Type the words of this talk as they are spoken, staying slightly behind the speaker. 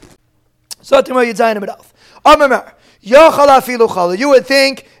You would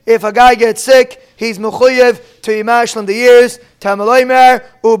think if a guy gets sick, he's mechuyev to yimashlim the years. Tamaloimer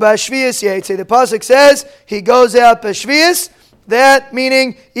ubashvius yetze. The pasuk says he goes out bashvius. That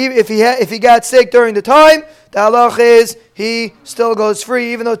meaning, if he got sick during the time, the halach is he still goes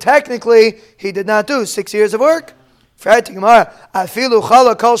free, even though technically he did not do 6 years of work. Let's say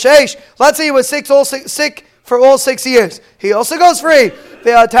he was sick for all 6 years. He also goes free.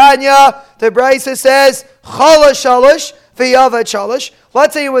 The Brisa says, Chala shalosh v'yavad shalosh.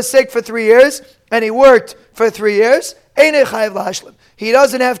 Let's say he was sick for 3 years and he worked for 3 years. He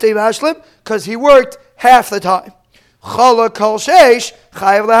doesn't have to yimashlim because he worked half the time. Chala kol sheish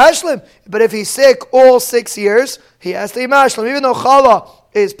chayav lahashlim. But if he's sick all 6 years, he has to yimashlim. Even though chala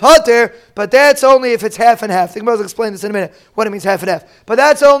is pater, but that's only if it's half and half. The Gemara will explain this in a minute, what it means half and half. But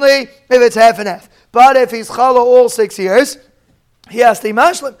that's only if it's half and half. But if he's chala all 6 years, he has to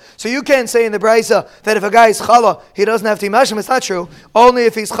yimashlim. So you can't say in the Brisa that if a guy is chala, he doesn't have to yimashlim. It's not true. Only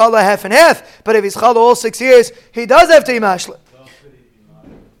if he's chala half and half. But if he's chala all 6 years, he does have to yimashlim.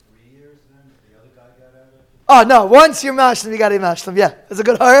 Oh no, once you're mashlim, you got to mashlim. Yeah, it's a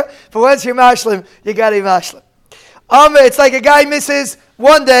good horror. But once you're mashlim, you got to mashlim. It's like a guy misses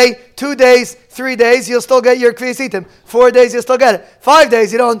 1 day, 2 days, 3 days, you'll still get your kviyas itim. 4 days, you'll still get it. 5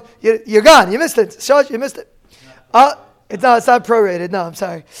 days, you're gone. You missed it. Shosh, you missed it. It's not prorated. No, I'm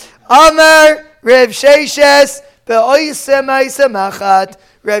sorry. Amar Rev Sheishes be'oisem ma'isem achat.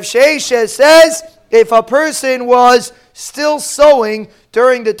 Rev Sheishes says if a person was still sowing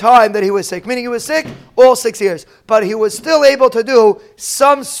during the time that he was sick, meaning he was sick all 6 years, but he was still able to do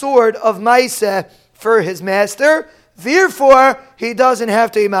some sort of ma'aseh for his master, therefore he doesn't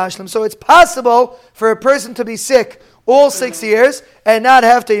have to yimashlim. So it's possible for a person to be sick all 6 years and not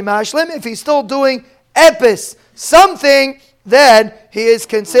have to yimashlim. If he's still doing epis, something, then he is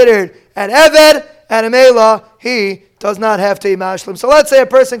considered an eved, and a mela, he does not have to yimashlim. So let's say a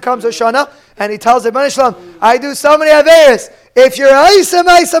person comes to Shana and he tells the Bnei Shalom, I do so many averis. If you're aisem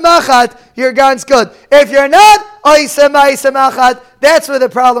achat, your gun's good. If you're not aisem achat, that's where the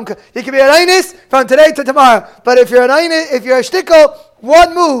problem comes. You can be an ainis from today to tomorrow, but if you're an ainis, if you're a shtickle,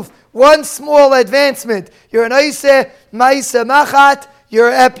 one move, one small advancement, you're an aisem achat,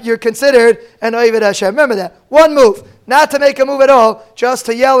 you're considered an Oived Hashem. Remember that. One move. Not to make a move at all, just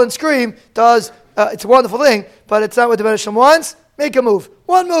to yell and scream it's a wonderful thing, but it's not what the Bnei Shalom wants. Make a move.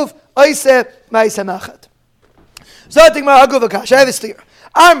 One move. Oiseh ma'aseh machat. Zoting ma'aguv akash. I have a steer.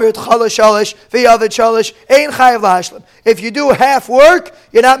 Amrit chalash shalish v'yavad shalish ein chayav lahashlim. If you do half work,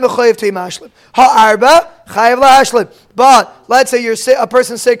 you're not mechayev to yimashlim. Ha'arba chayav lahashlim. But let's say a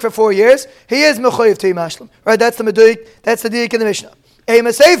person's sick for 4 years, he is mechayev to yimashlim. Right? That's the meduik. That's the diik in the Mishnah. It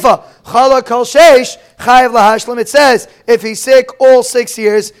says if he's sick all 6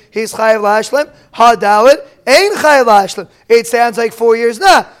 years, he's chayav lahashlim. Ha'dalit ein chayav lahashlim. It sounds like 4 years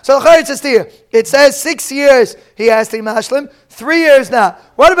now. So it says 6 years he has to yimashlim. 3 years now.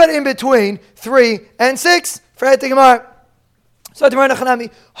 What about in between 3 and 6? So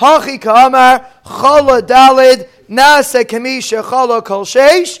Nachanami hachi ka'amar chala dalid nasa kamisha chala kol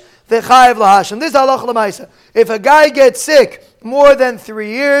sheish v'chayav lahashlim. This is halach l'maisa. If a guy gets sick more than 3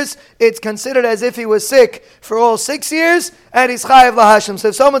 years, it's considered as if he was sick for all 6 years, and he's chayav lahashlim. So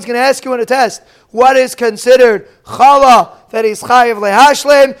if someone's going to ask you in a test, what is considered chala that he's chayav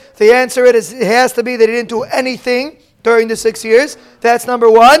lahashlim, the answer it has to be that he didn't do anything during the 6 years. That's number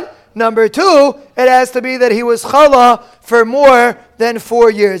one. Number two, it has to be that he was chala for more than 4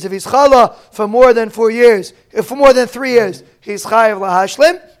 years. If he's chala for more than 4 years, if for more than 3 years, he's chayav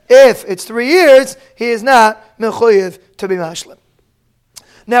lahashlim. If it's 3 years, he is not mechuyev to be mashlim.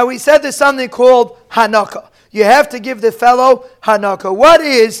 Now we said there's something called hanaka. You have to give the fellow hanaka. What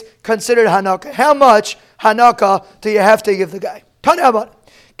is considered hanaka? How much hanaka do you have to give the guy? How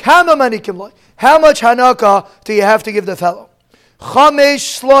much hanaka do you have to give the fellow?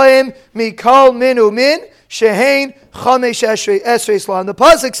 Chamesh shloim mikol minu min shehein chamesh esrei shloim. The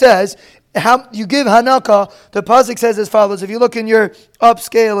pasuk says, you give hanaka, the pasuk says as follows. If you look in your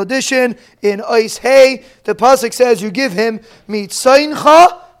upscale edition in Ois Hey, the pasuk says you give him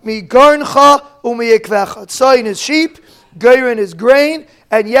mitzayncha, migarncha, umiyekvecha. Tzayn is sheep, geirin is grain,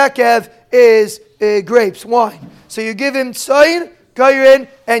 and yakev is grapes, wine. So you give him tzayn, geirin,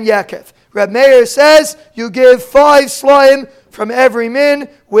 and yakev. Reb Meir says you give 5 slaim from every min,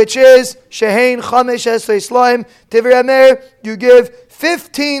 which is shehein chamesh esrei slaim. Divrei Meir, you give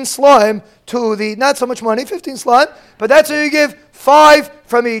 15 slime to the, not so much money, 15 slime, but that's how you give 5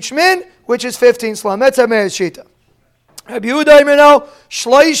 from each min, which is 15 slime. That's our Meir's Shita. Rabbi Yehuda no,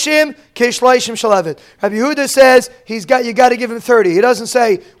 shloishim kishloishim shalavet. Rabbi Yehuda says you got to give him 30. He doesn't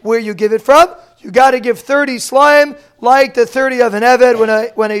say where you give it from. You got to give 30 slaim, like the 30 of an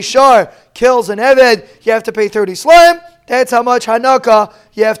eved. When a shar kills an eved, you have to pay 30 slaim. That's how much hanaka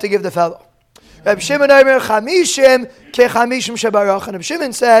you have to give the fellow. Rabbi Shimon chamishim kechamishim shebarach. And Rabbi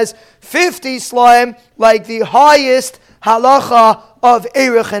Shimon says 50 slaim, like the highest halacha of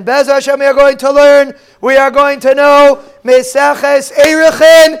Erechin. Bez Hashem, we are going to learn, we are going to know Meseches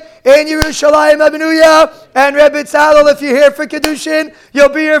Erechin in Yerushalayim Abenuya. And Rebbe Tzadal, if you're here for Kidushin, you'll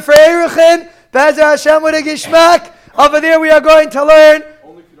be here for Erechin. Bez Hashem with a gishmak. Over there we are going to learn.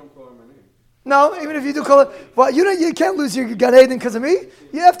 Only if you don't call him my name. No, even if you do call it. Well, you can't lose your Gan Eden because of me.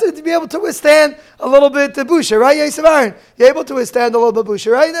 You have to be able to withstand a little bit the busha, right? Yosef Aaron, you're able to withstand a little bit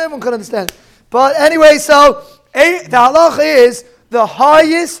busha, right? Everyone can understand. But anyway, so the halacha is the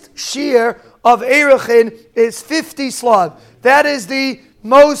highest shear of Erechin is 50 slab. That is the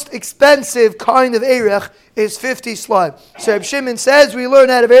most expensive kind of Erech, is 50 slab. So Reb Shimon says we learn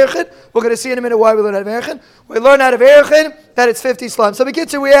out of Erechin. We're going to see in a minute why we learn out of Erechin. We learn out of Erechin that it's 50 slab. So we get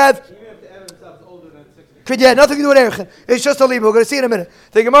to, we have... Yeah, nothing to do with Erechin. It's just a libra. We're going to see in a minute.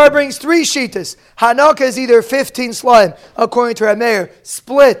 The Gemara brings 3 shitas. Hanaka is either 15 slime, according to Rameir,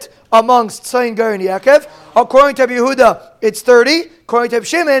 split amongst Tzayin, Ger, and Yaakov. According to Yehuda, it's 30. According to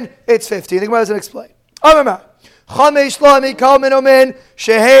Shimon, it's 50. The Gemara doesn't explain. Amar Chamesh Slami Kalmin Omen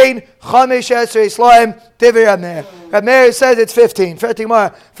Shehain Chamesh Esrei Slime Divi Rameir. Rameir says it's 15. For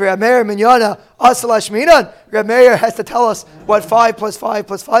Rameir Minyana Asalash Minan, Rameir has to tell us what 5 plus 5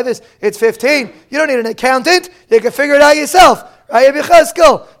 plus 5 is. It's 15. You don't need an accountant. You can figure it out yourself. Right?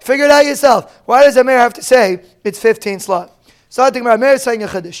 Figure it out yourself. Why does Rameir have to say it's 15 slot? So I think Rameir is saying a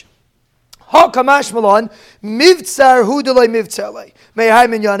Chiddush. Ha-kamash malon, mivtzar hudelay mivtzarlay. Mehai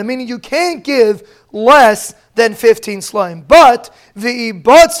minyana, meaning you can't give less than 15 slime. But the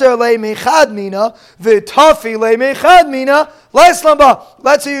ibatzar le mechad mina, the tafi le mechad mina, less lamba.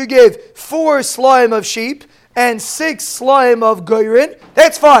 Let's say you give 4 slime of sheep and 6 slime of goyrin.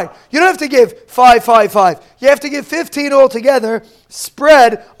 That's fine. You don't have to give 5, 5, 5. You have to give 15 altogether,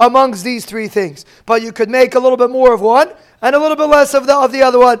 spread amongst these 3 things. But you could make a little bit more of one and a little bit less of the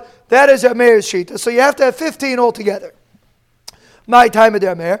other one. That is Rameir's shita. So you have to have 15 altogether. My time of the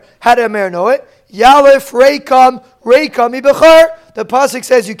Rameir. How did Rameir know it? Yalef Reikam Ibachar. The pasuk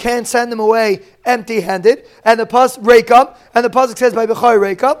says you can't send them away empty-handed, and the pasuk Reikam, and the pasuk says by Bechar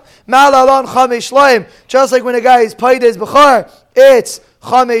Reikam. Malalon Chamesh Shloim. Just like when a guy is paid his Bechar, it's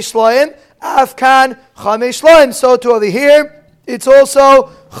Chamesh Shloim. Afkan Chamesh Shloim. So to over here, it's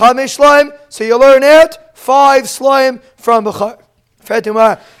also Chamesh Shloim. So you learn out 5 Shloim from Bechar.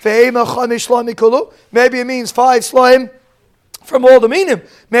 Maybe it means 5 slime from all the minim.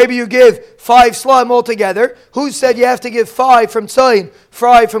 Maybe you give 5 slime altogether. Who said you have to give 5 from Tzayin,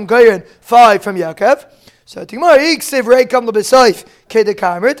 5 from Goyen, 5 from Yaakov? So if it would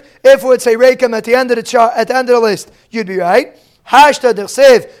say Reikam at the end of the chart, at the end of the list, you'd be right. Hashta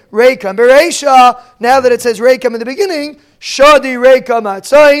dersev Reikam bereisha. Now that it says Reikam in the beginning, Shadi Reikam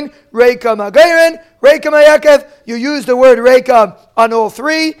atzayin, Reikam agayrin, Reikam ayakev. You use the word Reikam on all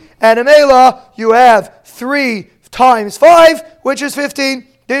 3, and in Mela you have 3 times 5, which is 15.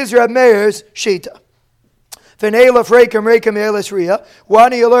 This is Reb Meir's shita. Why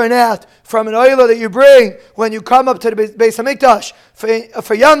do you learn that from an oila that you bring when you come up to the Beis Hamikdash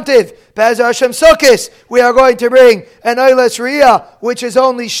for Yom Tiv, Be'ez Hashem Sukkis? We are going to bring an oilas riyah, which is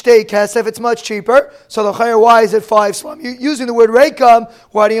only shtei kesef. It's much cheaper. So the chayr, why is it 5 slum? Using the word reikam,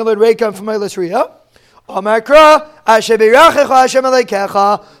 why do you learn reikam from oilas riyah?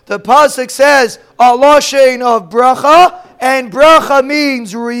 The pasuk says a lashon of bracha, and bracha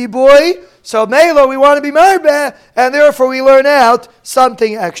means riboy. So Mela, we want to be marbeh, and therefore we learn out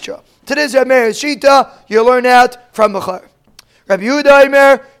something extra. Today's Rameir's shita, you learn out from Bechar. Rabbi Yehuda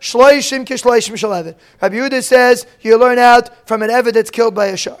Omer, shloishim kishloishim shalavet. Rabbi Yehuda says you learn out from an eved that's killed by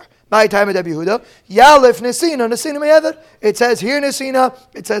a shar. My time at Rabbi Yehuda, Yalef Nesina by eved. It says here Nesina,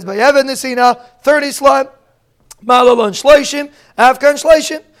 it says by eved Nesina, 30 slime. Malalon shloishim, Afghan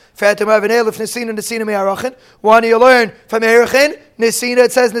shloishim. One you learn from Erechin, Nesina,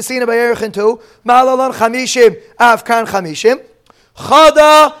 it says Nesina by Erechin too. Malalon chamishim, Afkan chamishim.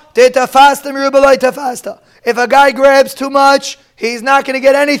 Chada tetafasta mirubelai tafasta. If a guy grabs too much, he's not going to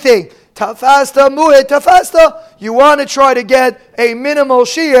get anything. Tafasta muhit tafasta. You want to try to get a minimal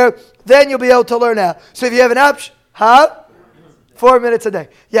shear, then you'll be able to learn out. So if you have an option, 4 minutes a day.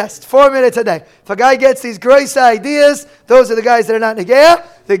 Yes, 4 minutes a day. If a guy gets these gross ideas, those are the guys that are not negea.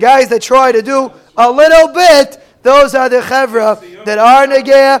 The guys that try to do a little bit, those are the chevra that are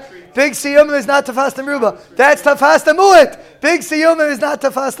negea. Big siyumim is not tafasta meruba. That's tafasta mu'it. Big siyumim is not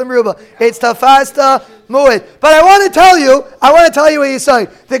tafasta meruba. It's tafasta mu'it. But I want to tell you what you say.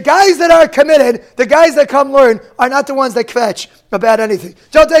 The guys that are committed, the guys that come learn, are not the ones that kvetch about anything.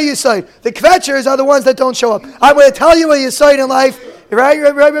 Don't tell you say. The kvetchers are the ones that don't show up. I'm going to tell you what you say in life. Right,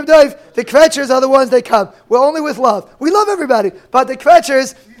 Dave? The kvetchers are the ones that come. We're only with love. We love everybody, but the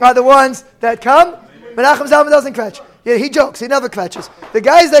kvetchers are the ones that come. Menachem Zalman doesn't kvetch. Yeah, he jokes. He never kvetches. The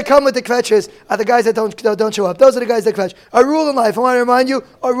guys that come with the kvetchers are the guys that don't show up. Those are the guys that kvetch. Our rule in life. I want to remind you,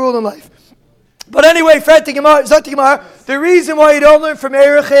 our rule in life. But anyway, the reason why you don't learn from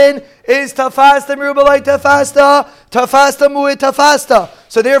Erechin is tafasta meruba like tafasta mu'it tafasta.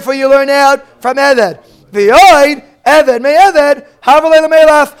 So therefore you learn out from Eved. V'yoid, Eved, may Eved, havalei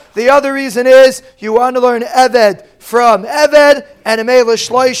l'meilaf. The other reason is you want to learn Eved from Eved, and Emela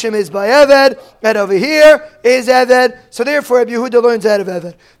Shloishim is by Eved, and over here is Eved. So therefore Rabbi Yehuda learns out of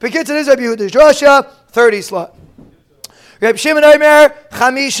Eved. Because it is Rabbi Yehuda's drasha, 30 slot. Reb Shimon Omer,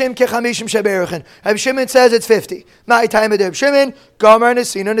 chamishim kechamishim shebe'erechin. Reb Shimon says it's 50. My time of Reb Shimon, Gomer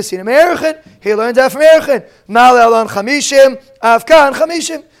nesina me'erechin. He learns out from Erechin. Mal elon chamishim, afkan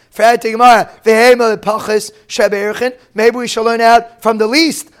chamishim. Maybe we shall learn out from the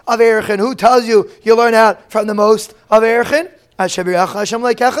least of Erechin. Who tells you learn out from the most of Erechin? It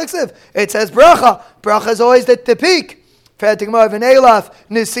says bracha. Bracha is always the peak.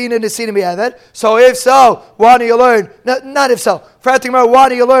 So if so, why do you learn? Not if so. Why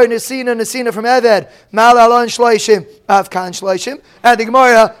do you learn Nesina from Eved? Mal alon shloishim, avkan shloishim. And the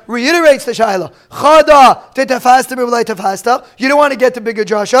Gemara reiterates the Shaila. Chada to tafasta meruba tafasta. You don't want to get the bigger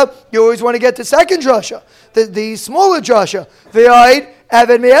drasha. You always want to get the second drasha, the smaller drasha. V'ayid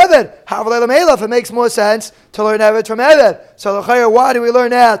Eved me Eved. Havalei l'meilaf. It makes more sense to learn Eved from Eved. So why do we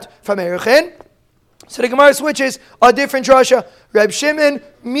learn out from Erechin? So the Gemara switches a different drasha. Reb Shimon,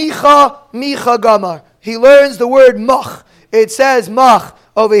 Micha Gamar. He learns the word mach. It says mach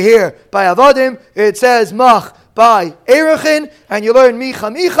over here by Avadim. It says mach by Erechin. And you learn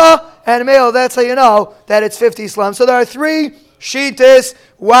Micha, and Mel, that's how you know that it's 50 slams. So there are 3 shittas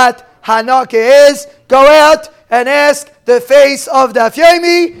what Hanaka is. Go out and ask the face of Daf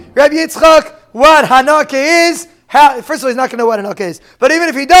Yomi, Rabbi Yitzchak, what Hanaka is. First of all, he's not going to know what a Hanaka is. But even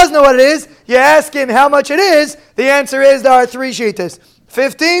if he does know what it is, you ask him how much it is, the answer is there are 3 shittas.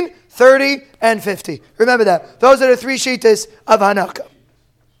 15, 30, and 50. Remember that. Those are the 3 shittas of Hanaka.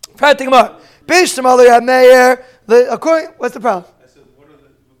 What's the problem? I said, we'll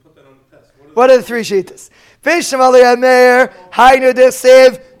put that on the test. What are the 3 shittas? According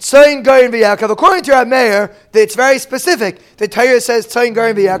to Rab Meir, it's very specific. The Torah says Tzayin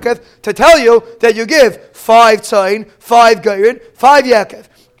Garin V'Yakov to tell you that you give 5 Tzayin, 5 Garin, 5 Yaakov.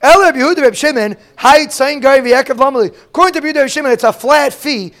 Reb Yehuda Reb Shimon, Hay Tzayin Garin V'Yakov Lamali. According to Reb Yehuda Reb Shimon, it's a flat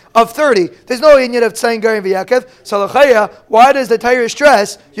fee of 30. There's no union of Tzayin Garin V'Yakov. So l'chaya, why does the Torah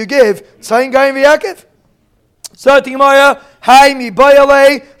stress you give Tzayin Garin V'Yakov? So Gemara, Hay mi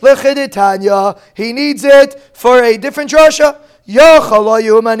bayale lechiditanya. He needs it for a different drasha. You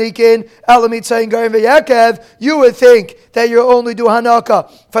would think that you only do Hanaka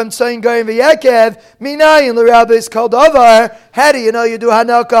from Tzayin Garin V'Yakev. Minayin l'Rabbis kol davar. How do you know you do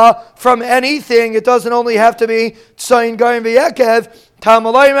Hanaka from anything? It doesn't only have to be Tzayin Garin V'Yakev.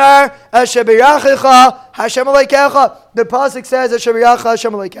 Tamalaymar Hashem b'yachecha Hashem aleikecha. The pasuk says Hashem b'yachecha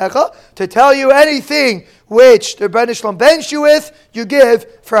Hashem aleikecha to tell you anything which the Rebbeinu Shalom bench you with, you give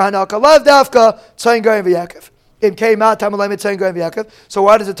for Hanaka. Lav dafka Tzayin Garin V'Yakev. So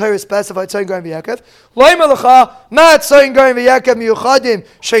why does the Torah specify Tzayin Garin V'Yakov?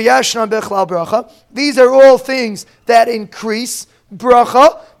 These are all things that increase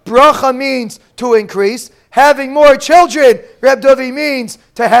bracha. Bracha means to increase. Having more children, Reb Dovi, means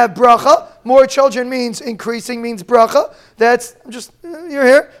to have bracha. More children means increasing, means bracha. That's just, you're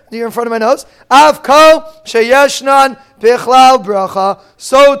here, you're in front of my nose. Avko sheyeshnan bichlal bracha.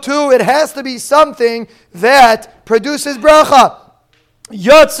 So too, it has to be something that produces bracha.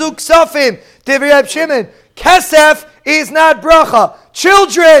 Yotzuk safim, Divrei Reb Shimon. Kesef is not bracha.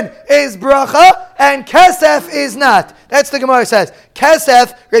 Children is bracha, and kesef is not. That's the Gemara says.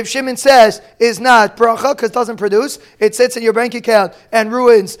 Kesef, Reb Shimon says, is not bracha because it doesn't produce. It sits in your bank account and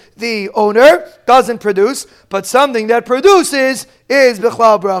ruins the owner. Doesn't produce, but something that produces is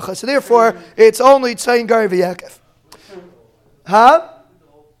bichlal bracha. So therefore, it's only Tzayin Garin V'Yakov. Huh?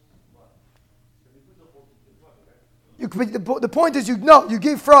 The point is, you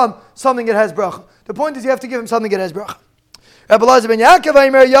give from something that has bracha. The point is, you have to give him something that has bracha. Rabbi Elazar ben Yaakov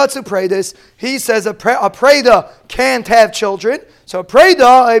Aimer Yatsu Predis. He says a preda can't have children, so a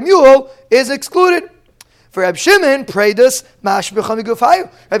preda, a mule, is excluded. For Reb Shimon, Predus, Mash B'chami Gufayu.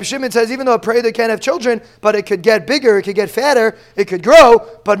 Reb Shimon says even though a Preda can't have children, but it could get bigger, it could get fatter, it could grow,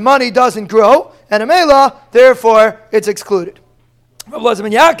 but money doesn't grow, and a Mela, therefore, it's excluded. Reb Elazar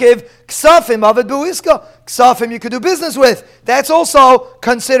ben Yaakov, Ksafim Avid Buiska. Ksafim you could do business with. That's also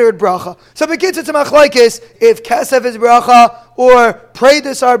considered bracha. So begins it's a machlokes if Kesef is bracha or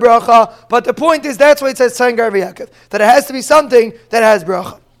Predus are bracha. But the point is that's why it says Sangar Yaakov, that it has to be something that has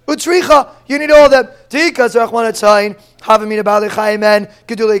bracha. Utzricha, you need all of them. Tikas Rachman Atzayin, Havamina Bali Chayimen,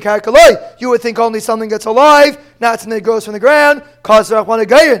 Gedulei Karkaloi. You would think only something that's alive, not something that grows from the ground. Cause Rachman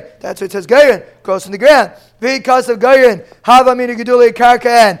Gayin. That's what it says Gayin, grows from the ground. Because of Gayin, Havamina Gedulei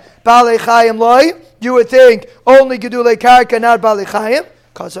Karkan, Bali Chayim Loi. You would think only Gedulei Karka, not Bali Chayim.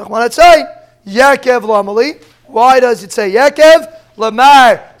 Cause Rachman Atzayin, Yakev Lamali. Why does it say Yakev?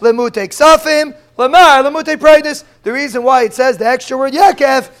 Lamar Lemute Ksafim. Lamar, Lamute Predus. The reason why it says the extra word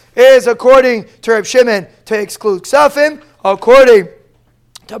Yakev is according to Reb Shimon to exclude Ksafim, according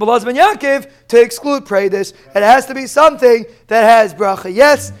to Reb Elazar ben Yaakov to exclude Predus. It has to be something that has bracha.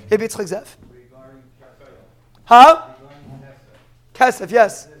 Yes, if it's Chagzev. Huh? Kesef,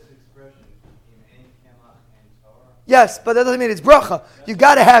 yes. Yes, but that doesn't mean it's bracha. You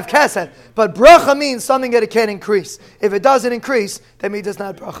got to have kesef. But bracha means something that it can increase. If it doesn't increase, that means it's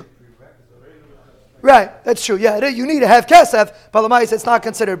not bracha. Right, that's true. Yeah, you need to have kesef, but l'mayis it's not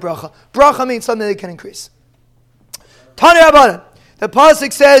considered bracha. Bracha means something that can increase. Tani Rabbanan. The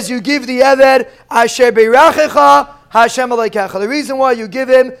pasuk says you give the eved asher beirachecha Hashem aleikecha. The reason why you give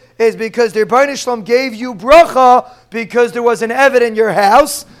him is because the Rebbeinu Shalom gave you bracha because there was an eved in your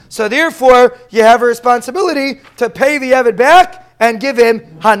house. So therefore, you have a responsibility to pay the eved back and give him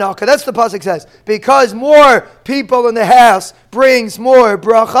hanaka. That's what the pasuk says. Because more people in the house brings more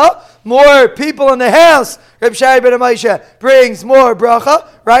bracha. More people in the house, Reb Shai ben Amaisha, brings more bracha.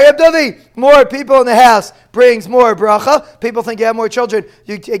 Right, Reb Davi? More people in the house brings more bracha. People think you have more children.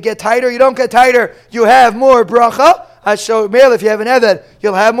 You get tighter. You don't get tighter. You have more bracha. So, male, if you have an eved,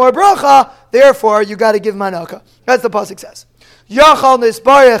 you'll have more bracha. Therefore, you got to give manaka. That's the pasuk says. Yachal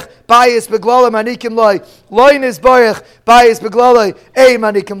nisbarich bayis beglala manikim loy loy nisbarich bayis beglala a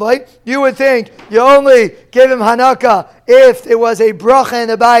manikim loy. You would think you only give him hanaka if it was a bracha in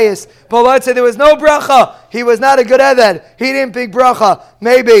the bayis. But let's say there was no bracha. He was not a good eved. He didn't pick bracha.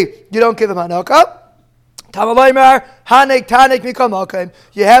 Maybe you don't give him hanaka. Tamalaymar hanek tanek mikamakim.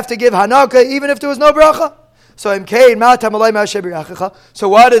 You have to give hanaka even if there was no bracha. So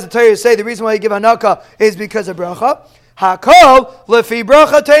what does the Torah say? The reason why you give hanaka is because of bracha. Hakol lefi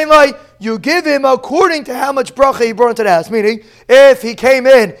bracha teinlai. You give him according to how much bracha he brought into the house. Meaning, if he came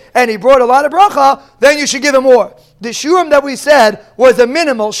in and he brought a lot of bracha, then you should give him more. The shurim that we said was a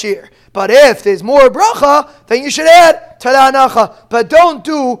minimal shir. But if there's more bracha, then you should add to the hanacha. But don't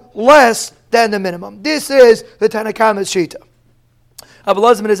do less than the minimum. This is the Tanakama's shita.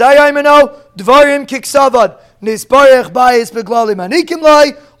 Abelazim is ayayimeno dvarim kiksavad nisbarech bayis beglali manikim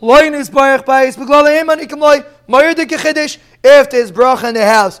lai loy nisbarech bayis beglali manikim lai mayudik Kidushin. If there's bracha in the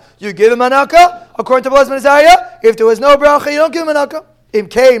house, you give him anaka. According to Abelazim Isaiah, if there was no bracha, you don't give him anaka. Im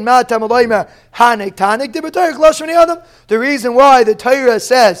kain ma tamalaymer hanek tanik dibatorik lashon adam. The reason why the Torah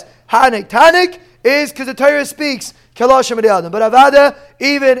says hanek tanik is because the Torah speaks Kalashim Adam. But Avada,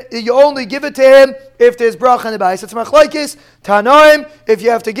 even you only give it to him if there's bracha in the bayis. It's machlokes Tanoim, if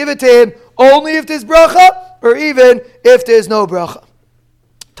you have to give it to him only if there's bracha, or even if there's no bracha.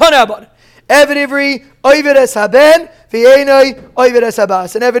 Tanabon. Eved Ivri, Oived es haben, V'yenoi, Oived es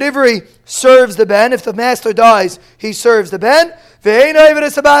habas. And Eved Ivri serves the ben. If the master dies, he serves the ben. V'yenoi Oived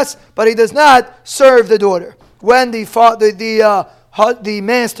es habas, but he does not serve the daughter. When the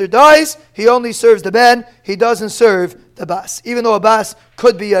master dies, he only serves the ben, he doesn't serve the bas. Even though a bas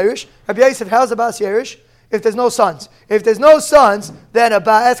could be Yerush. Rabbi Yosef, how's a bas Yerush? If there's no sons. If there's no sons, then a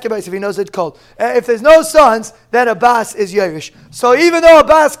bas, ask Rabbi Yosef if he knows it's called. If there's no sons, then a bas is Yerush. So even though a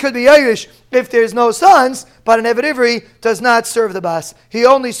bas could be Yerush, if there's no sons, but an Eved Ivri does not serve the bas. He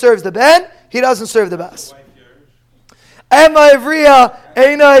only serves the ben, he doesn't serve the bas. Ema Ivriya,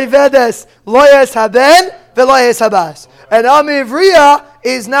 Eina Ivedes, Loyes Haben, Veloyes Habas. And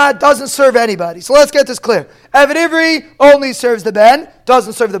Amivriya doesn't serve anybody. So let's get this clear. Eved Ivri only serves the ben,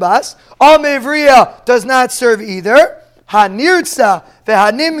 doesn't serve the bas. Amivriya does not serve either. Hanirtza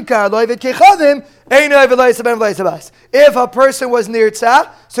vehanimkar loyvet kechavim eino veloyes haben veloyes habas. If a person was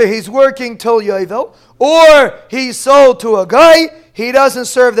nirtza, so he's working till yovel, or he's sold to a guy, he doesn't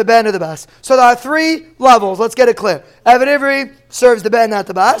serve the ben or the bas. So there are three levels. Let's get it clear. Eved Ivri serves the ben, not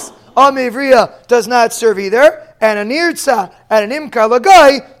the bas. Amivriya does not serve either. And a nirtza and an imkar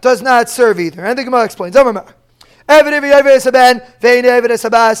lagai does not serve either. And the Gemara explains. Eved Ivri Eved Es Ben, Vein Eved Es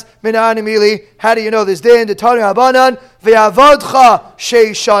Abbas, Minani Mili. How do you know this din? The Tanu Abanan, Ve'avadcha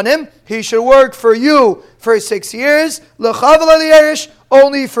Sheishanim. He should work for you for 6 years. L'chavel Yerush,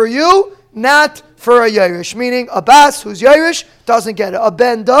 only for you, not for a Yerush. Meaning, a Bas who's Yerush doesn't get it. A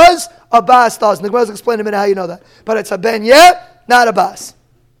Ben does, a Bas doesn't. The Gemara will explain in a minute how you know that. But it's a Ben not a Bas.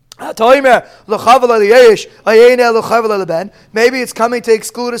 Maybe it's coming to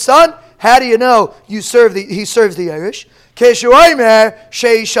exclude a son. How do you know he serves the Yerush? The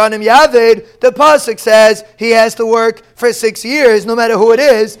pasuk says he has to work for 6 years, no matter who it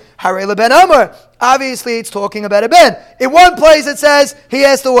is. Obviously, it's talking about a ben. In one place, it says he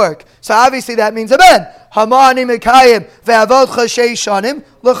has to work. So obviously, that means a ben. So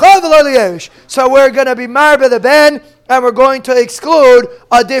we're going to be marba the ben, and we're going to exclude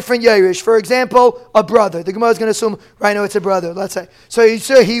a different Yerush. For example, a brother. The Gemara is going to assume right now it's a brother, let's say. So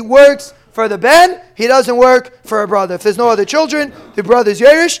he works for the ben, he doesn't work for a brother. If there's no other children, the brother's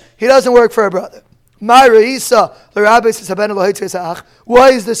Yerush, he doesn't work for a brother. Why is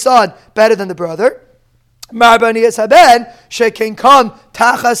the son better than the brother?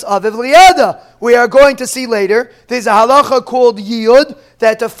 We are going to see later, there's a halacha called Yiyud,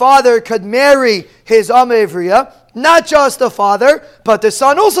 that the father could marry his Amevriya. Not just the father, but the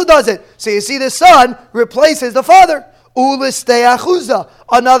son also does it. So you see the son replaces the father.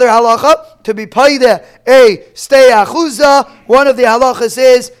 Another halacha, to be paida a stay achuza. One of the halachas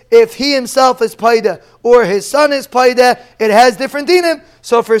is, if he himself is paida or his son is paida, it has different dinim.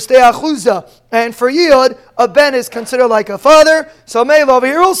 So for stay achuza and for yod, a ben is considered like a father. So Meil over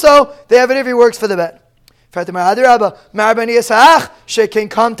here also, they have it if he works for the ben. The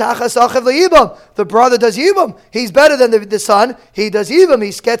brother does yibum. He's better than the son. He does yibum.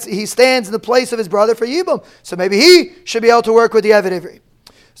 He stands in the place of his brother for yibum. So maybe he should be able to work with the Eved Ivri.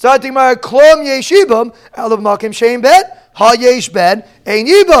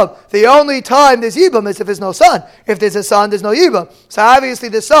 The only time there's yibum is if there's no son. If there's a son, there's no yibum. So obviously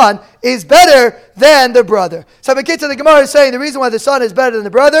the son is better than the brother. So the Gemara is saying the reason why the son is better than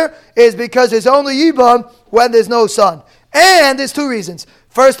the brother is because there's only yibum when there's no son. And there's two reasons.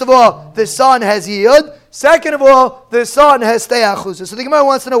 First of all, the son has yiyud. Second of all, the son has steyachuzah. So the Gemara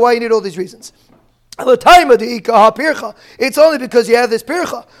wants to know why you need all these reasons. It's only because you have this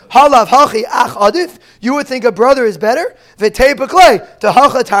pircha. Halav hachi ach adif. You would think a brother is better. A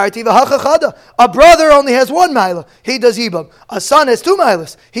brother only has one milah. He does yibam. A son has 2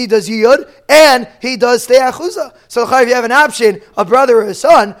 milas. He does yiyud and he does steyachuzah. So if you have an option, a brother or a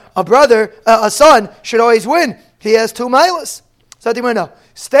son, a son should always win. He has 2 milas. So do you know?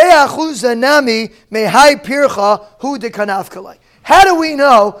 Steyachuzah nami mehai pircha hu de kanafkalai. How do we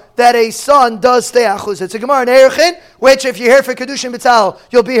know that a son does stay achuz? It's a Gemara in Erechin, which if you're here for Kidushin B'Tzal,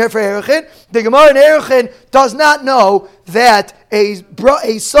 you'll be here for Erechin. The Gemara in Erechin does not know that a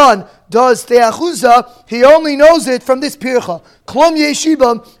son does stay achuzah. He only knows it from this pircha. Klum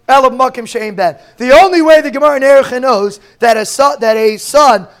yeshibam elab makim she'ein ben. The only way the Gemara in Erechin knows that a son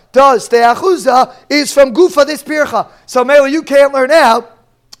does stay achuzah is from gufa this pircha. So Mela, you can't learn out.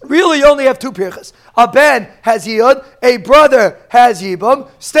 Really, you only have 2 pirchas. A ben has yiyud, a brother has yibum.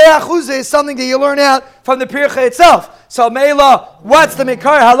 Stay achuzah is something that you learn out from the pircha itself. So Mela, what's the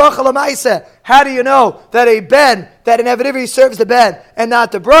mikar halacha l'maiseh? How do you know that an Eved Ivri serves the ben and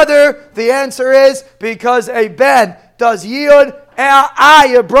not the brother? The answer is because a ben does yiyud.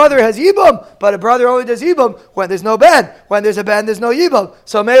 Your brother has yibum, but a brother only does yibum when there's no ben. When there's a ben, there's no yibum.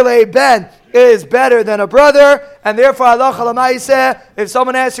 So Mele, a ben is better than a brother, and therefore halacha l'maiseh, if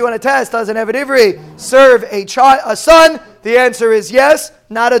someone asks you on a test, does an Eved Ivri serve a son? The answer is yes,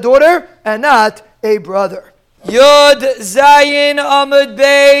 not a daughter, and not a brother. Yud Zayin Amud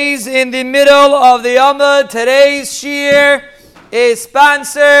Beis in the middle of the Amud. Today's shir is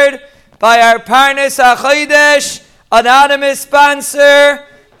sponsored by our Parnas HaChodesh, anonymous sponsor,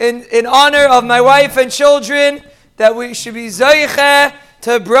 in honor of my wife and children, that we should be zoiche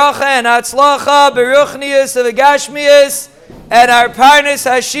to bracha and hatzlacha, beruchnius of gashmius, and our Parnas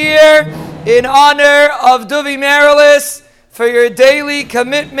Hashir in honor of Duvi Marilis for your daily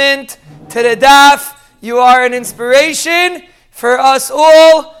commitment to the daf. You are an inspiration for us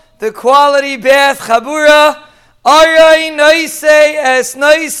all. The Quality Bath Chabura, Aray Noise Es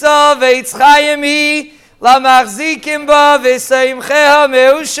Noisa Veitzchayim Lamachzikim Ba V'Saimcheha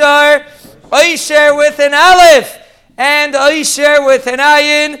Meushar, Oisher with an Aleph and Oisher with an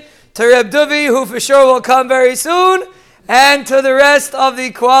Ayin, to Reb Duvi, who for sure will come very soon, and to the rest of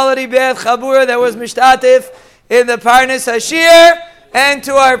the Quality Bath Chabura that was mishtatif in the Parnas Hashir, and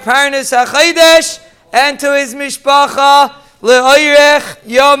to our Parnas HaChodesh, and to his mishpacha, le'oyrech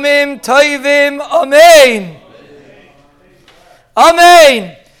yomim toivim, amen.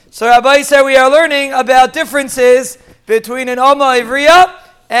 Amen. So Rabbi said we are learning about differences between an Alma Ivriya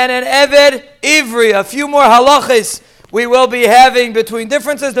and an Eved Ivri. A few more halachas we will be having between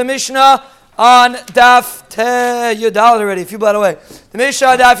differences. The Mishnah on Daf Yudal already, a few blot away. The Mishnah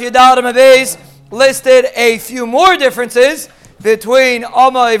on Daf Yudal Mabez listed a few more differences between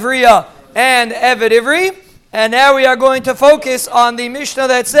Alma Ivriya and Eved Ivri. And now we are going to focus on the Mishnah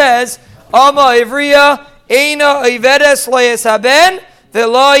that says Alma Ivriya Eina Ivedes Lo Yeshaben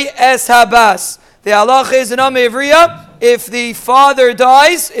Ve'lo Eshabas. The halacha is in Alma Ivriya, if the father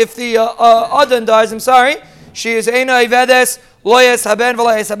dies, if the Adan dies, she is Eina Ivedes Lo Yeshaben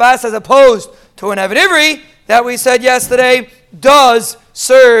Ve'lo Eshabas, as opposed to an Eved Ivri that we said yesterday does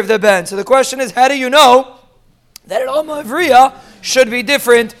serve the ben. So the question is, how do you know that an Alma Ivriya should be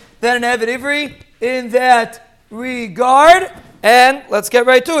different than an Eved Ivri in that regard? And let's get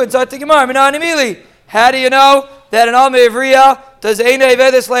right to it. How do you know that an Alma Ivriya does Eina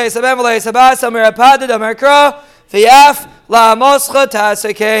Ivedes Lo Yeshaben Ve'lo Eshabas Amar Apadid Amar Kra V'yaf La Moscha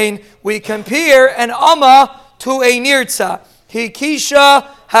Tasekein? We compare an Alma to a Nirtza. Hikisha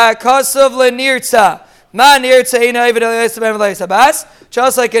HaKasav LeNirtza. Ma Nirtza Eina Ivedes Lo Yeshaben Ve'lo Eshabas.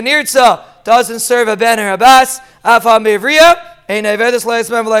 Just like a Nirtza doesn't serve a ben or a bas, Af Alma Ivriya Eina Ivedes Lo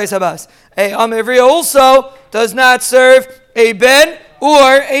Yeshaben Ve'lo Eshabas. A Alma Ivriya also does not serve a ben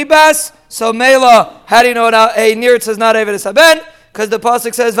or a bas. So Mela, how do you know a Nirtza is not Evedes HaBen? Because the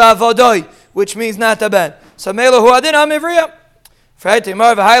pasuk says Va'avodoi, which means not a ben. So Mela Hu Adin Alma Ivriya.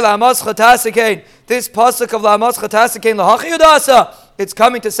 This pasuk of La Mascha Tasikein Lahachi Udasa, it's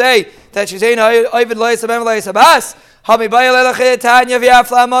coming to say that she's Eina Ivedes Lo Yeshaben Ve'lo Eshabas.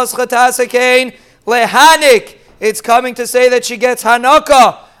 Lehanik. It's coming to say that she gets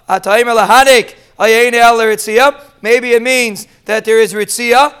Hanaka. Maybe it means that there is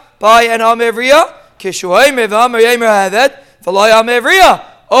Ritzia by an Alma Ivriya.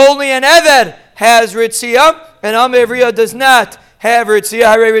 Only an Eved has Ritzia, and Alma Ivriya does not have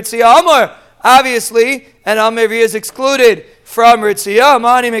Ritzia. Obviously, an Alma Ivriya is excluded from Ritzia.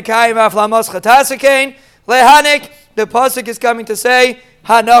 Lehanik. The pasuk is coming to say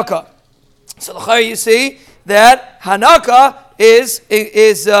Hanaka. So you see that Hanaka is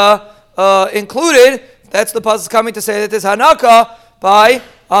included. That's the pasuk coming to say that there's Hanaka by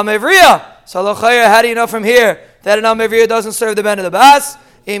Alma Ivriya. So how do you know from here that an Alma Ivriya doesn't serve the ben of the bas?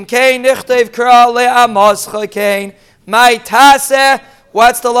 Im kain nichtev kra le'amoscha kain. My taseh.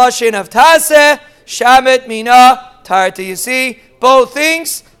 What's the lashon of taseh? Shamet mina tarta. You see both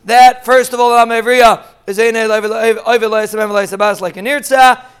things. That first of all, Alma Ivriya is like a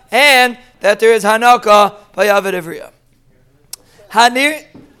Nirtza, and that there is Hanaka by Eved Ivriya.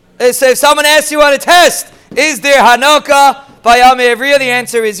 So if someone asks you on a test, is there Hanaka by Alma Ivriya? The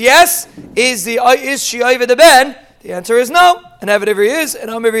answer is yes. Is she Eved the Ben? The answer is no. And Eved Ivriya is, and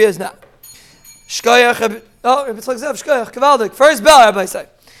Alma Ivriya is not. Shkoyach. Oh, it's like Shkoyach. Kavaldik. First bell, Rabbi say.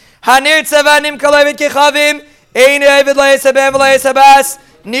 Hanirtza v'anim kalevet kechavim. Ein Eved Lo Yeshaben Ve'lo Eshabas.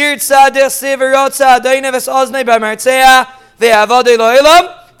 Nirtza dechsiv v'rotza adoyne v's'oznei b'martzea ve'avodei lo ilam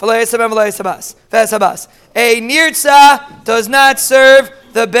v'lo Yeshaben Ve'lo Eshabas. A Nirtza does not serve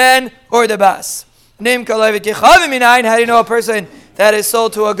the ben or the bas. Nim kalevet kechavim minayin. How do you know a person that is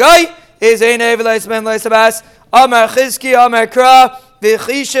sold to a guy is Ein Eved Lo Yeshaben Ve'lo Eshabas? Amar Chizki Amar Kra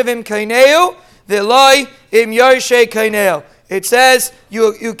v'chishav im kaineu v'loi im yorshe kaineu. It says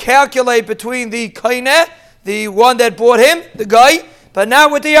you calculate between the kaineh, the one that bought him, the guy, but not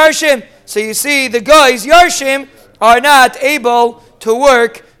with the Yarshim. So you see, the guys, Yarshim, are not able to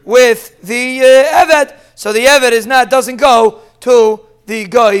work with the Eved. So the Eved doesn't go to the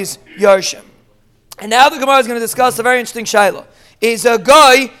guys, Yarshim. And now the Gemara is going to discuss a very interesting shaila. Is a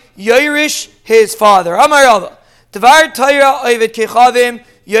guy Yairish his father? Amar Rava. Dvar Torah Ovid Kechavim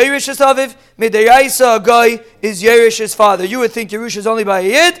Yairish his aviv. Midayaisa, a guy is Yairish his father. You would think Yerusha is only by a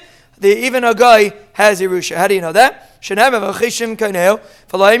Yid. Even a guy has Yerusha. How do you know that? The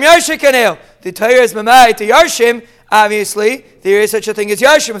Torah is Mamai to Yarshim. Obviously, there is such a thing as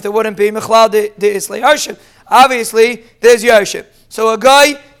Yarshim. If there wouldn't be Mechlal de Isla Yarshim, obviously there's Yarshim. So a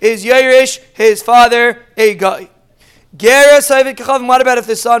guy is Yairish, his father, a guy. What about if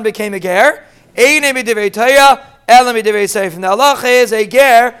the son became a ger? The halacha is a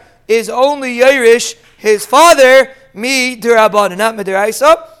ger is only Yairish, his father, mi derabanan, not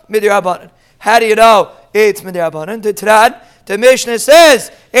midiraisa, midirabanan. How do you know it's midirabanan? The Mishnah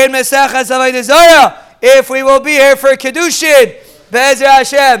says in Mesechas Avodah Zarah, if we will be here for Kidushin, Be'ezer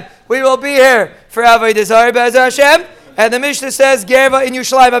Hashem, we will be here for Avodah Zarah, Be'ezer Hashem. And the Mishnah says, Gerva in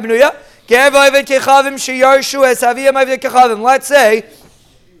Yerushalayim Abnuya, Gerva Ovid Kechavim Sheyarshu Es Aviyam Ovid Kechavim. Let's say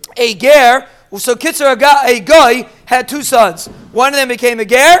a ger So Kitzur, a guy had two sons. One of them became a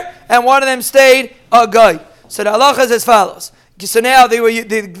ger, and one of them stayed a guy. So the halacha is as follows. So now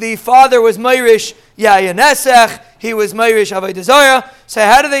the father was Meirish Yayanesech, he was Meirish Avodah Zarah. So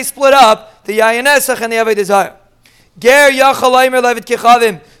how do they split up the Yayanesech and the Avodah Zarah? Ger Yachal Leimer Levet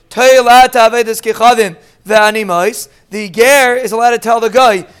Kichavim Toilat Avodas Kichavim Ve'animais. The ger is allowed to tell the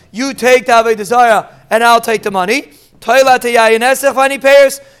guy, you take the Avodah Zarah and I'll take the money. Toilat Yayanesech V'ani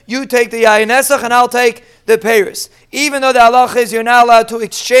Peiros. You take the Yayanesech and I'll take the Peiros. Even though the halacha is you're not allowed to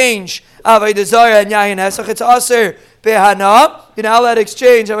exchange Avodah Zarah and Yayanesech, it's aser behana. You're not allowed to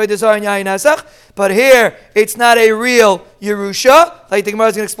exchange Avodah Zarah and Yayanesech. But here, it's not a real Yerusha, like the Gemara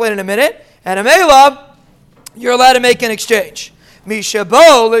is going to explain in a minute. And a Mela, you're allowed to make an exchange.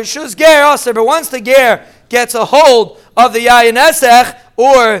 Mishabo l'shuz ger aser. But once the ger gets a hold of the Yayanesech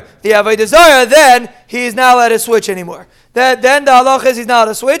or the Avodah Zarah, then he is not allowed to switch anymore. Then the halach is he's not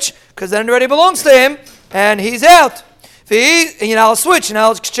allowed to switch because then it already belongs to him and he's out. I'll switch and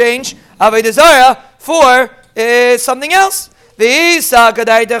I'll exchange Avodah Zarah for something else. If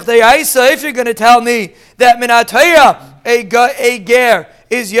you're going to tell me that Minatayra, a ger,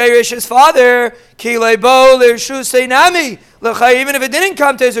 is Yerish's father, even if it didn't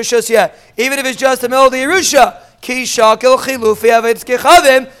come to his Rishus yet, even if it's just the middle of the Yerusha,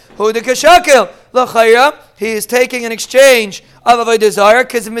 he is taking an exchange of Avodah Zarah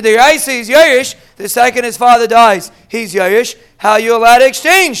because if Midiraisa is Yerish, the second his father dies, he's Yerish. How are you allowed to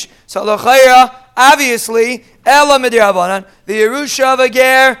exchange? So l'chayra, obviously, Ela Midirabanan, the Yerusha of a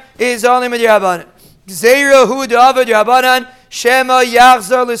ger is only Midirabanan. Gzeira hu d'avad Rabbanan, Shema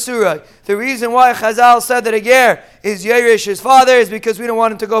Yachzar l'Surai. The reason why Chazal said that a ger is Yerish, his father, is because we don't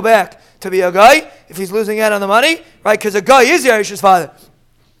want him to go back to be a guy if he's losing out on the money, right? Because a guy is Yerish's father.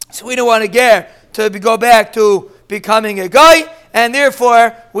 So we don't want a ger to go back to becoming a guy, and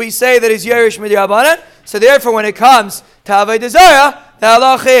therefore we say that he's Yerish Midrabanan. So therefore when it comes to Avodah Zarah, the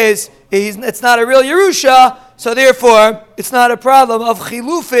halach is it's not a real Yerusha, so therefore it's not a problem of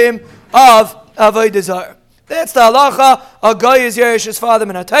chilufim of Avodah Zarah. That's the halacha. A guy is Yerish's father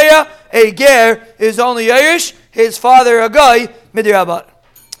Minataya, a ger is only Yerish, his father a guy Midrabanan.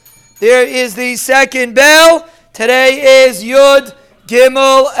 There is the second bell. Today is Yud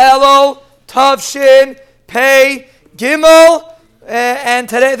Gimel Elul Tavshin Pei Gimel, and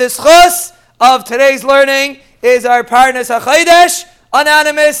today the schus of today's learning is our Parnas HaChodesh,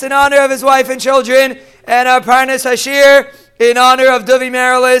 anonymous in honor of his wife and children, and our Parnas Hashir in honor of Duvi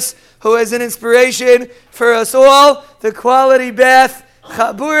Marilis, who is an inspiration for us all. The quality Beth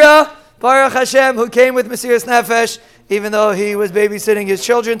Chabura Baruch Hashem, who came with Mesiras Nefesh, even though he was babysitting his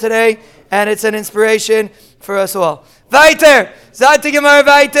children today, and it's an inspiration for us all. Weiter, Zati Gemara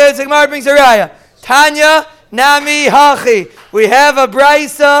weiter, the Gemara brings a raya. Tanya Nami Hachi. We have a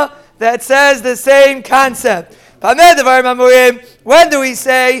brisa that says the same concept. When do we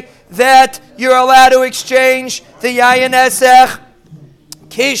say that you're allowed to exchange the Yayin Esech?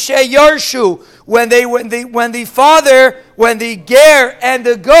 Kishe Yarshu. When the ger and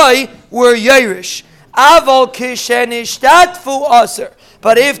the guy were Yerush. Aval kishe nishtatfu aser.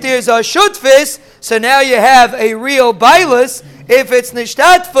 But if there's a shutfis, so now you have a real bailus. If it's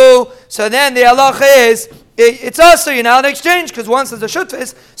nishtatfu, so then the halacha is it's also you're not allowed to exchange because once there's a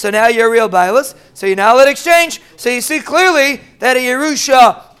shutfis, so now you're a real bailus. So you're not allowed to exchange. So you see clearly that a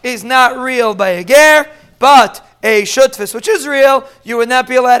Yerusha is not real by a ger, but a shutfis, which is real, you would not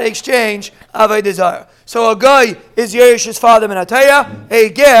be allowed to exchange Avodah Zarah. So a guy is Yerish's father Minataya, a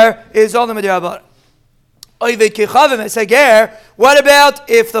ger is only Midrabanan. What about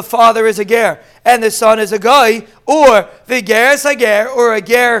if the father is a ger and the son is a guy, or the ger is a ger, or a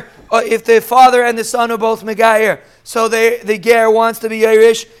ger, or if the father and the son are both megayer, so the ger wants to be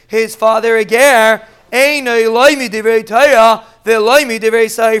Yerish, his father a ger, Chazal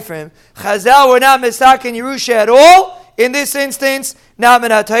were not misakin Yerusha at all in this instance, not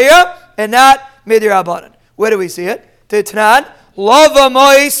Minataya and not Midrabanan. Where do we see it? Titnan. Lava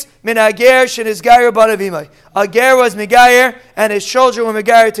mois min ager shenizgayer banavimai. A ger was megayer, and his children were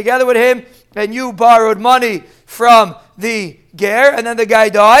megayer together with him, and you borrowed money from the ger, and then the guy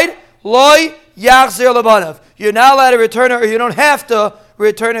died. Loi yachzir labanav. You're not allowed to return it, or you don't have to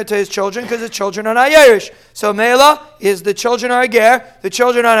return it to his children, because the children are not yerish. So Mela is the children are a ger, the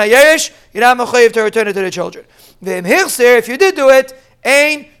children are not yerish. You're not mechayiv to return it to the children. V'im hilser, if you did do it,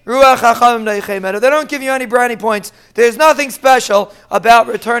 ain. They don't give you any brownie points. There's nothing special about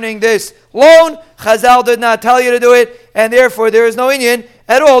returning this loan. Chazal did not tell you to do it, and therefore there is no inyan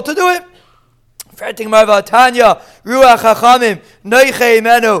at all to do it. Tanya, Ruach Chachamim, Noiche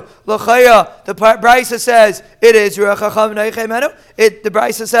Menu, L'chaya. The Brisa says it is Ruach Chachamim, Noiche Menu. The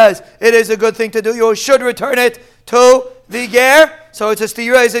Brisa says it is a good thing to do. You should return it to the ger. So it's a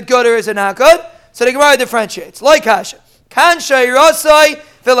stira. Is it good or is it not good? So the Gemara differentiates. Like Hashem. Kan Shayrasai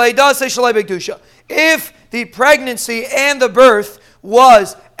V'leidasei Shalei B'Kedusha. If the pregnancy and the birth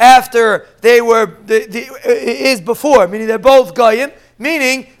was after they were is before, meaning they're both goyim,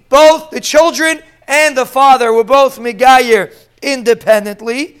 meaning both the children and the father were both megayer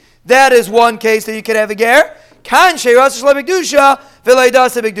independently. That is one case that you could have a ger. Kan sheirasei shalei b'kedusha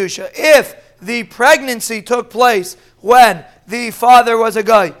v'leidasei b'kedusha. If the pregnancy took place when the father was a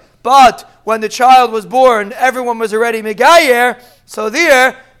guy, but when the child was born, everyone was already megayer, so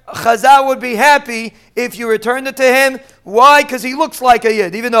there Chazal would be happy if you returned it to him. Why? Because he looks like a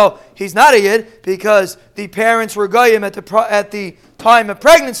yid, even though he's not a yid, because the parents were goyim at the time of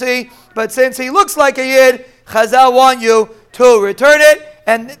pregnancy. But since he looks like a yid, Chazal want you to return it.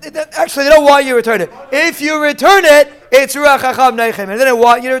 And actually, they don't want you to return it. If you return it, it's Ruach Chacham Neichem. And they don't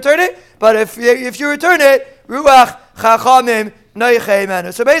want you to return it. But if you return it, Ruach Chachamim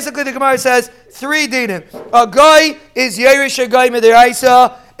Neichem. So basically, the Gemara says 3 dinim. A guy is Yerush a guy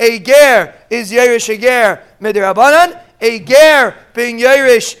midiraisa. A ger is Yerush a ger midirabanan. A ger being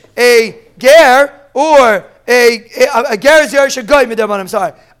Yerush a ger, or a ger is Yerush a guy midirabanan. I'm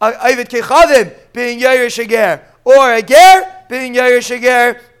sorry. Avid kechavim being Yerush a ger, or a ger being Yerush a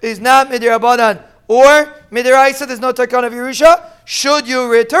ger is not midirabanan or midiraisa. There's no takan of Yerusha. Should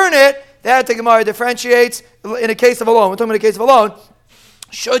you return it? That the Gemara differentiates in a case of a loan. We're talking about a case of a loan.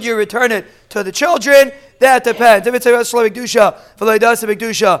 Should you return it to the children? That depends. If it's a Shalei B'Kedusha, V'leidasei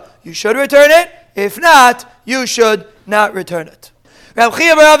B'Kedusha, you should return it. If not, you should not return it. Rav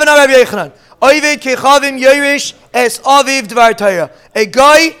Chia bar Rav Rabbi Yochanan. Ovid kechavim Yerush es aviv dvar Torah. A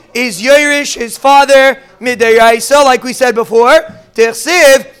guy is Yerush, his father, midiraisa, like we said before.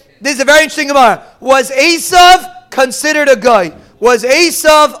 Tersiv, this is a very interesting Gemara. Was Esav considered a guy? Was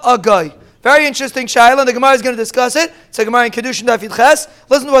Esav a guy? Very interesting shaila, and the Gemara is going to discuss it. It's a Gemara in Kidushin Daf Ches.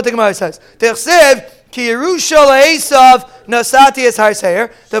 Listen to what the Gemara says. Tersiv ki Yerusha Esav nasati es Har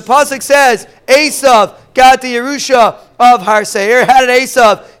Seir. The pasuk says Esav got the Yerusha of Har Seir. How did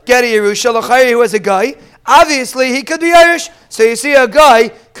Esav get a Yerusha? L'chayri, he was a guy. Obviously, he could be Irish. So you see, a guy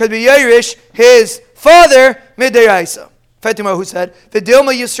could be Irish. His father midiraisa. Fatima, who said,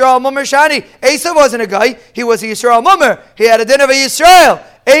 "V'dilma Yisrael Mummer Shani." Esav wasn't a guy; he was a Yisrael Mummer. He had a din of a Yisrael.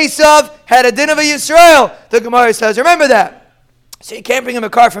 Esav had a din of a Yisrael. The Gemara says, remember that. So you can't bring him a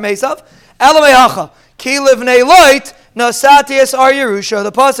car from Esav. Elamei hacha ki livnei light nasatias ar Yerusha.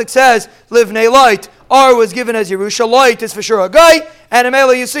 The pasuk says, "Livnei light." Ar was given as Yerusha. Light is for sure a guy, and a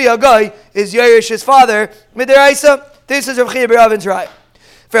mele you see a guy is Yerush, his father midiraisa. This is Rav Chia bar Ravin's right.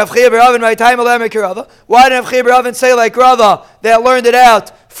 For Rav Chia bar Ravin, right time Rava. Why did Rav Chia bar Ravin say like Rava that learned it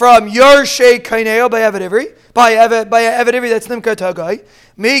out from Yershei Kaineo by Eved Ivri? By Eved Ivri, that's Nimkar Tagai.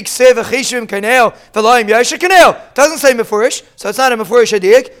 Meek Sev Achishim Kaineo, V'loim Yershei Kaineo. Doesn't say Mefurish, so it's not a Mefurish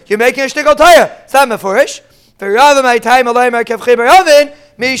Adik. You're making a shtickle taya. It's not Mefurish. For Rava, my time Rav Chia bar Ravin,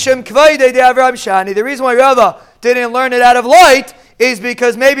 Mishim Kvaide de Avram Shani. The reason why Rava didn't learn it out of light is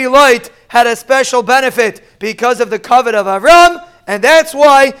because maybe light had a special benefit because of the covet of Avram. And that's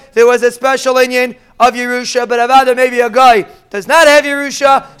why there was a special inyan of Yerusha, but Avada, maybe a guy does not have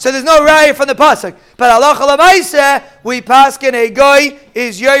Yerusha, so there's no raya from the pasuk. But halacha l'maaseh, we paskin a guy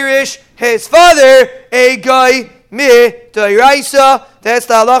is Yerush, his father, a guy midiraisa. That's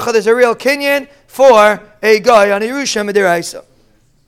the halacha. There's a real kinyan for a guy on Yerusha midiraisa.